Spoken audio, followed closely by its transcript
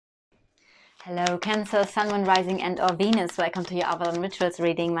Hello Cancer, Sun, Moon, Rising and or Venus. Welcome to your Avalon Rituals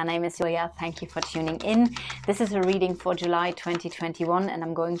reading. My name is Julia. Thank you for tuning in. This is a reading for July 2021 and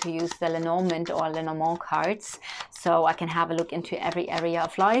I'm going to use the Lenormand or Lenormand cards so I can have a look into every area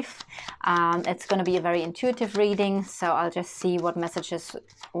of life. It's going to be a very intuitive reading, so I'll just see what messages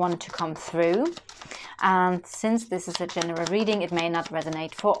want to come through. And since this is a general reading, it may not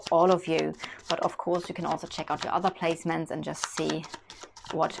resonate for all of you, but of course you can also check out your other placements and just see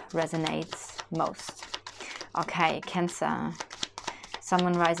what resonates most. Okay, Cancer, Sun,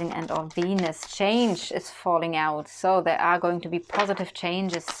 Moon, Rising and or Venus. Change is falling out, so there are going to be positive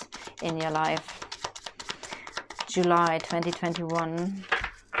changes in your life. July 2021.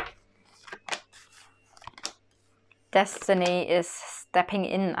 Destiny is stepping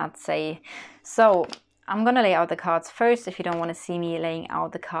in, I'd say. So I'm gonna lay out the cards first. If you don't want to see me laying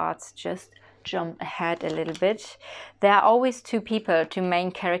out the cards, just jump ahead a little bit. There are always two people, two main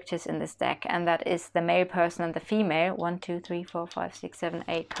characters in this deck, and that is the male person and the female. 1, 2, 3, 4, 5, 6, 7,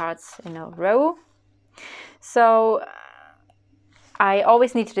 8 cards in a row. So I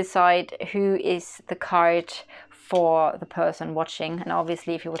always need to decide who is the card for the person watching, and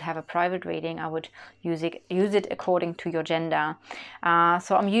obviously if you would have a private reading I would use it according to your gender.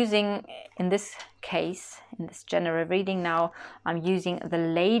 So I'm using, in this case, in this general reading now, I'm using the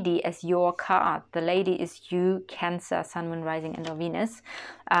lady as your card. The lady is you, Cancer, Sun, Moon, Rising and or Venus,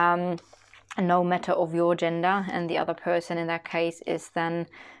 no matter of your gender, and the other person in that case is then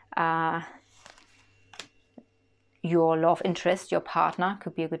your love interest, your partner,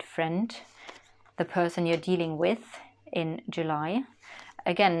 could be a good friend, the person you're dealing with in July.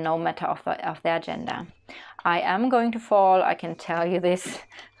 Again, no matter of their gender. I am going to fall, I can tell you this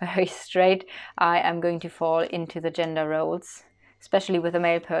very straight, I am going to fall into the gender roles, especially with a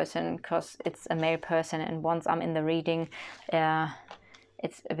male person, because it's a male person, and once I'm in the reading,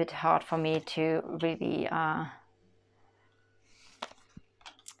 it's a bit hard for me to really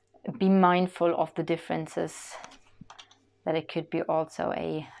be mindful of the differences, that it could be also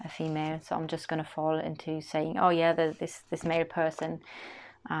a female. So I'm just going to fall into saying, oh yeah, this male person,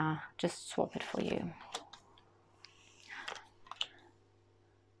 just swap it for you.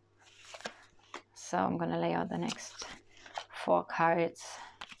 So I'm going to lay out the next 4 cards.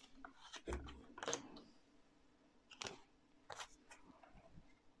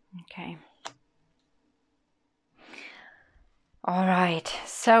 Okay. All right,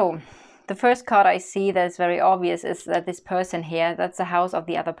 so the first card I see that's very obvious is that this person here, that's the house of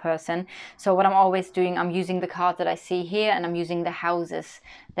the other person. So what I'm always doing, I'm using the cards that I see here and I'm using the houses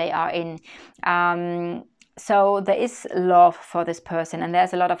they are in. So there is love for this person, and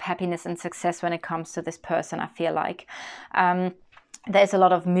there's a lot of happiness and success when it comes to this person, I feel like. There's a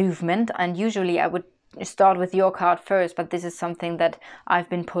lot of movement, and usually I would start with your card first, but this is something that I've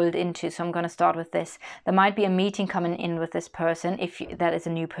been pulled into, so I'm going to start with this. There might be a meeting coming in with this person, if that is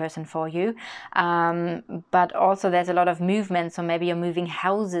a new person for you, but also there's a lot of movement, so maybe you're moving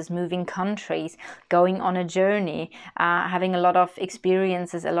houses, moving countries, going on a journey, having a lot of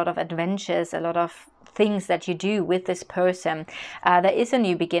experiences, a lot of adventures, a lot of things that you do with this person. There is a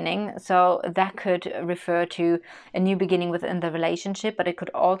new beginning, so that could refer to a new beginning within the relationship, but it could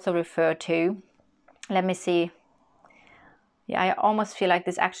also refer to, let me see. Yeah, I almost feel like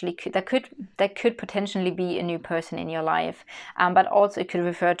this actually that could potentially be a new person in your life, but also it could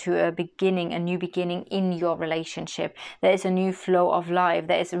refer to a beginning, a new beginning in your relationship. There is a new flow of life.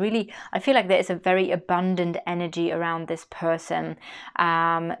 There is really, I feel like there is a very abundant energy around this person,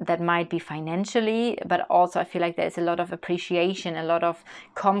 that might be financially, but also I feel like there is a lot of appreciation, a lot of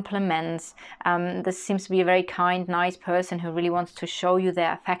compliments. This seems to be a very kind, nice person who really wants to show you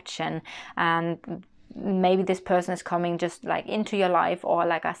their affection, and maybe this person is coming just like into your life, or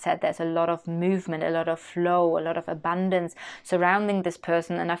like I said, there's a lot of movement, a lot of flow, a lot of abundance surrounding this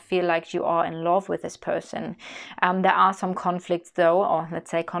person, and I feel like you are in love with this person. There are some conflicts though, or let's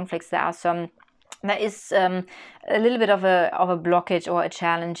say conflicts, there is a little bit of a blockage or a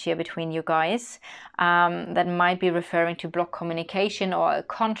challenge here between you guys, that might be referring to block communication or a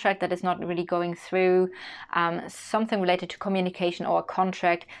contract that is not really going through, something related to communication or a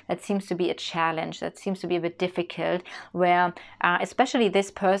contract that seems to be a challenge, that seems to be a bit difficult, where especially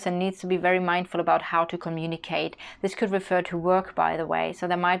this person needs to be very mindful about how to communicate. This could refer to work, by the way, so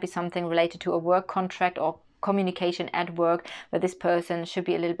there might be something related to a work contract or communication at work, where this person should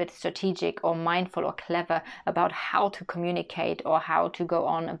be a little bit strategic or mindful or clever about how to communicate or how to go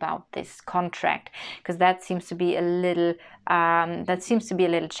on about this contract, because that seems to be a little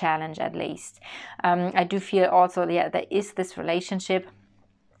challenge, at least. I do feel also, yeah, there is this relationship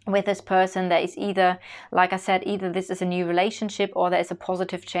with this person, there is either, like I said, either this is a new relationship or there is a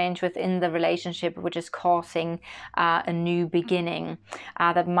positive change within the relationship which is causing a new beginning.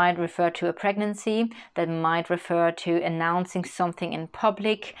 That might refer to a pregnancy, that might refer to announcing something in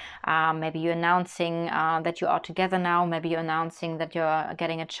public. Maybe you're announcing that you are together now, maybe you're announcing that you're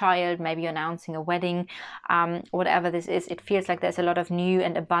getting a child, maybe you're announcing a wedding. Whatever this is, it feels like there's a lot of new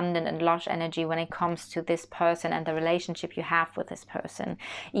and abundant and lush energy when it comes to this person and the relationship you have with this person,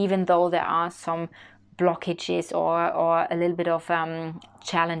 even though there are some blockages or a little bit of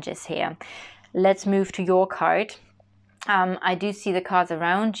challenges here. Let's move to your card. I do see the cards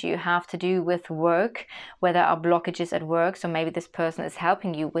around you have to do with work, where there are blockages at work. So maybe this person is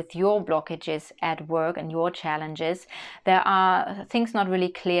helping you with your blockages at work and your challenges. There are things not really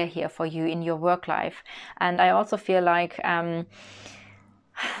clear here for you in your work life. And I also feel like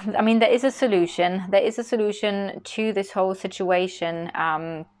I mean, there is a solution. There is a solution to this whole situation,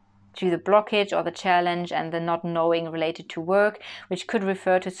 to the blockage or the challenge and the not knowing related to work, which could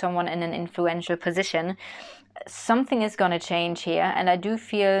refer to someone in an influential position. Something is going to change here, and I do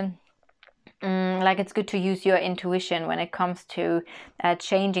feel like it's good to use your intuition when it comes to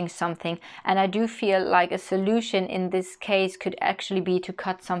changing something. And I do feel like a solution in this case could actually be to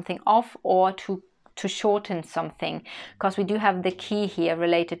cut something off or to shorten something, because we do have the key here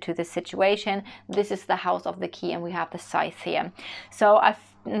related to the situation. This is the house of the key, and we have the scythe here. So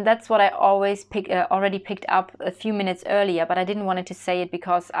that's what I always already picked up a few minutes earlier, but I didn't want to say it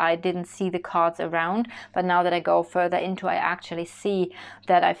because I didn't see the cards around. But now that I go further into, I actually see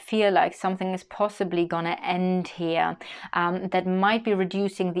that I feel like something is possibly gonna end here. That might be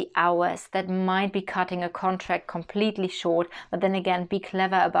reducing the hours, that might be cutting a contract completely short. But then again, be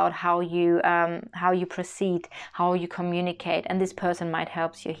clever about how you proceed, how you communicate, and this person might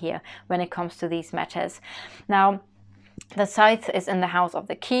help you here when it comes to these matters. Now, the scythe is in the house of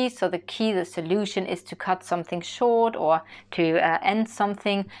the key, so the key, the solution is to cut something short or to end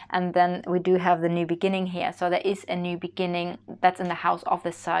something. And then we do have the new beginning here. So there is a new beginning that's in the house of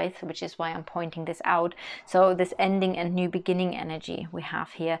the scythe, which is why I'm pointing this out. So this ending and new beginning energy we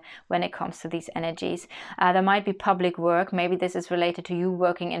have here when it comes to these energies. There might be public work. Maybe this is related to you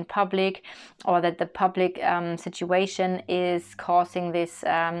working in public, or that the public situation is causing this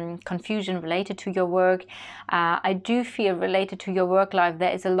confusion related to your work. I do feel related to your work life,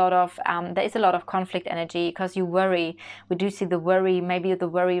 there is a lot of conflict energy, because you worry. We do see the worry, maybe the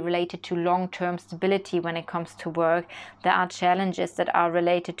worry related to long-term stability when it comes to work. There are challenges that are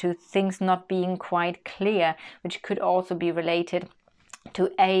related to things not being quite clear, which could also be related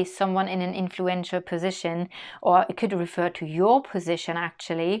to someone in an influential position, or it could refer to your position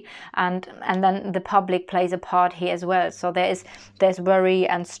actually, and then the public plays a part here as well. So there's worry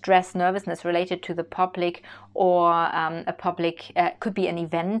and stress, nervousness related to the public, or a public could be an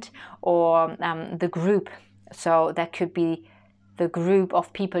event, or the group. So that could be the group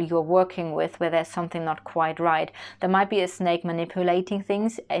of people you're working with where there's something not quite right. There might be a snake manipulating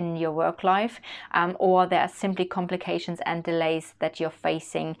things in your work life, or there are simply complications and delays that you're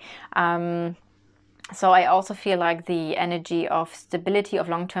facing. So I also feel like the energy of stability, of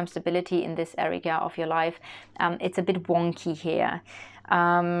long-term stability in this area of your life, it's a bit wonky here.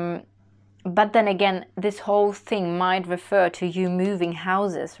 But then again, this whole thing might refer to you moving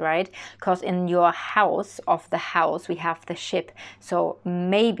houses, right? Because in your house of the house, we have the ship. So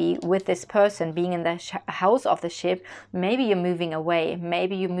maybe with this person being in the house of the ship, maybe you're moving away.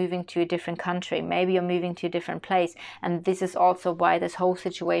 Maybe you're moving to a different country. Maybe you're moving to a different place. And this is also why this whole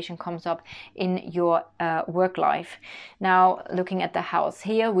situation comes up in your work life. Now, looking at the house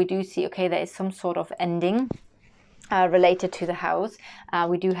here, we do see, okay, there is some sort of ending related to the house.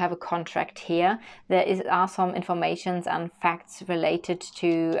 We do have a contract here. There are some informations and facts related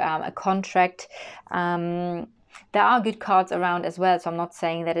to a contract. There are good cards around as well, so I'm not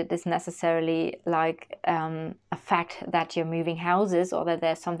saying that it is necessarily like a fact that you're moving houses or that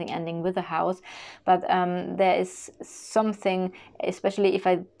there's something ending with the house, but there is something, especially if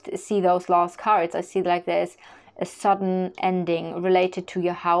I see those last cards, I see like there's a sudden ending related to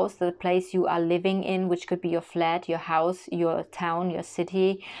your house, the place you are living in, which could be your flat, your house, your town, your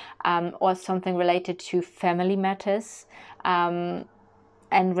city, or something related to family matters, and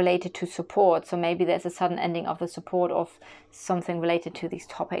related to support. So maybe there's a sudden ending of the support of something related to these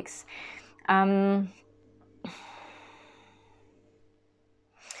topics. All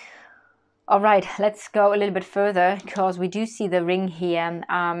right, let's go a little bit further, because we do see the ring here.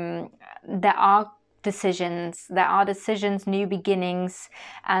 There are decisions. There are decisions, new beginnings,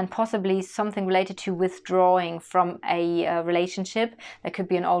 and possibly something related to withdrawing from a relationship. There could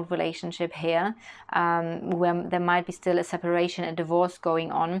be an old relationship here, where there might be still a separation, a divorce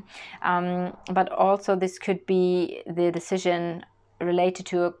going on. But also this could be the decision related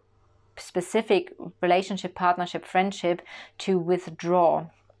to a specific relationship, partnership, friendship, to withdraw.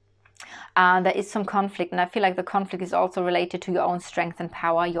 There is some conflict, and I feel like the conflict is also related to your own strength and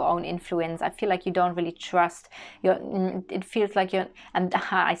power, your own influence. I feel like you don't really trust it feels like you're, and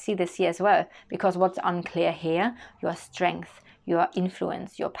I see this here as well, because what's unclear here, your strength, your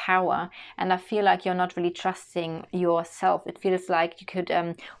influence, your power, and I feel like you're not really trusting yourself. It feels like you could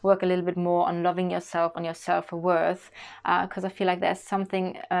work a little bit more on loving yourself, on your self-worth, because I feel like there's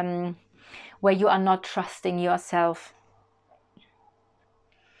something where you are not trusting yourself.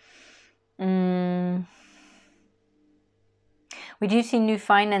 We do see new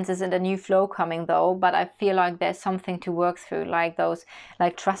finances and a new flow coming though, but I feel like there's something to work through, like those,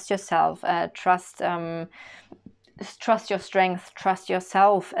 like trust yourself, trust your strength, trust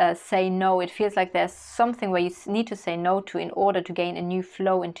yourself, say no. It feels like there's something where you need to say no to in order to gain a new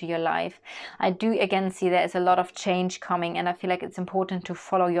flow into your life. I do again see there is a lot of change coming, and I feel like it's important to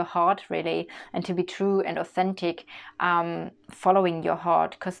follow your heart really, and to be true and authentic, following your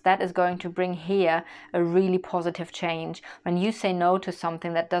heart, because that is going to bring here a really positive change. When you say no to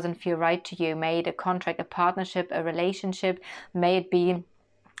something that doesn't feel right to you, may it a contract, a partnership, a relationship, may it be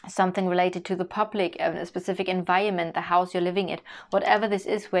something related to the public, a specific environment, the house you're living in, whatever this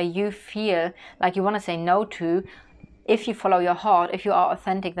is where you feel like you want to say no to, if you follow your heart, if you are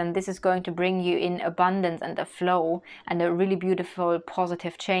authentic, then this is going to bring you in abundance and a flow and a really beautiful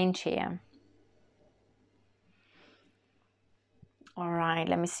positive change here. All right,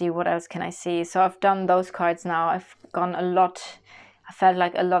 let me see, what else can I see? So I've done those cards now. I've gone a lot. I felt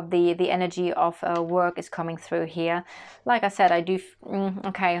like a lot the energy of work is coming through here. Like I said, I do,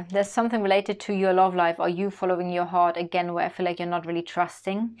 okay, there's something related to your love life, or you following your heart again, where I feel like you're not really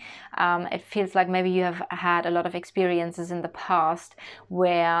trusting. It feels like maybe you have had a lot of experiences in the past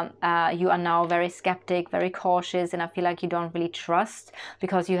where you are now very skeptic, very cautious, and I feel like you don't really trust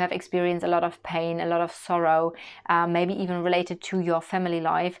because you have experienced a lot of pain, a lot of sorrow, maybe even related to your family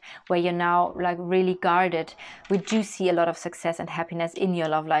life, where you're now like really guarded. We do see a lot of success and happiness in your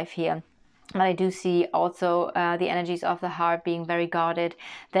love life here. But I do see also the energies of the heart being very guarded.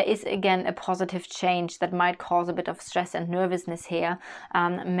 There is again a positive change that might cause a bit of stress and nervousness here.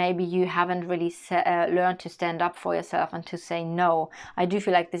 Maybe you haven't really learned to stand up for yourself and to say no. I do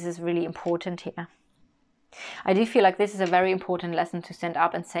feel like this is really important here. I do feel like this is a very important lesson, to stand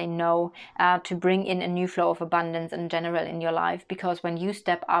up and say no, to bring in a new flow of abundance in general in your life. Because when you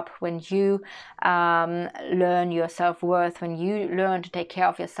step up, when you learn your self-worth, when you learn to take care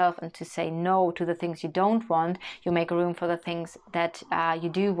of yourself and to say no to the things you don't want, you make room for the things that you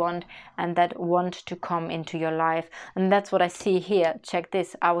do want and that want to come into your life. And that's what I see here. Check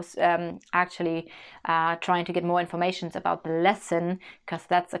this. I was actually trying to get more information about the lesson, because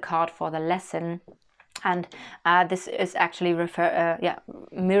that's a card for the lesson. And this is actually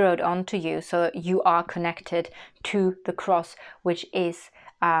mirrored onto you, so you are connected to the cross, which is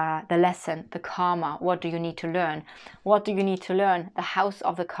the lesson, the karma. What do you need to learn? What do you need to learn? The house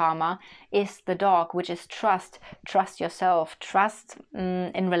of the karma is the dog, which is trust. Trust yourself. Trust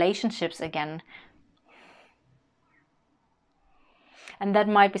in relationships again. And that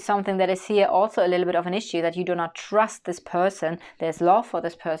might be something that is here also a little bit of an issue, that you do not trust this person. There's love for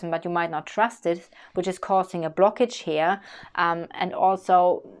this person, but you might not trust it, which is causing a blockage here. And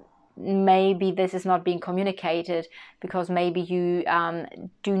also maybe this is not being communicated because maybe you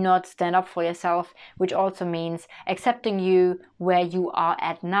do not stand up for yourself, which also means accepting you where you are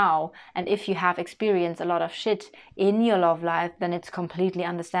at now. And if you have experienced a lot of shit in your love life, then it's completely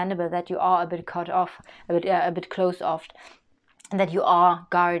understandable that you are a bit cut off, a bit closed off, that you are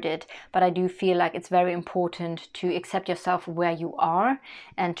guarded. But I do feel like it's very important to accept yourself where you are,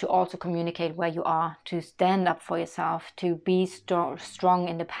 and to also communicate where you are, to stand up for yourself, to be strong,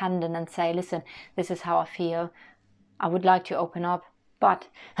 independent, and say, listen, this is how I feel. I would like to open up, but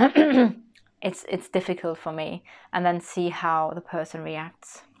it's difficult for me. And then see how the person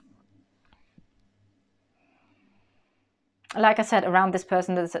reacts. Like I said, around this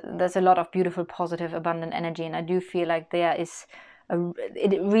person, there's a lot of beautiful, positive, abundant energy, and I do feel like there is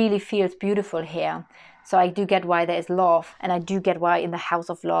it really feels beautiful here. So I do get why there is love, and I do get why in the house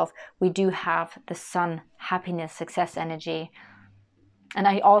of love we do have the sun, happiness, success energy. And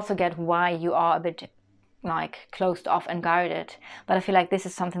I also get why you are a bit like closed off and guarded. But I feel like this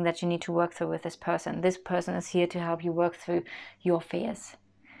is something that you need to work through with this person. This person is here to help you work through your fears.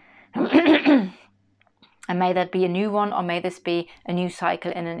 And may that be a new one, or may this be a new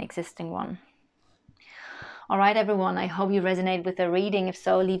cycle in an existing one. All right, everyone, I hope you resonate with the reading. If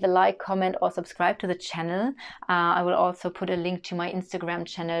so, leave a like, comment, or subscribe to the channel. I will also put a link to my Instagram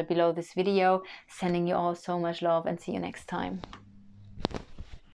channel below this video. Sending you all so much love, and see you next time.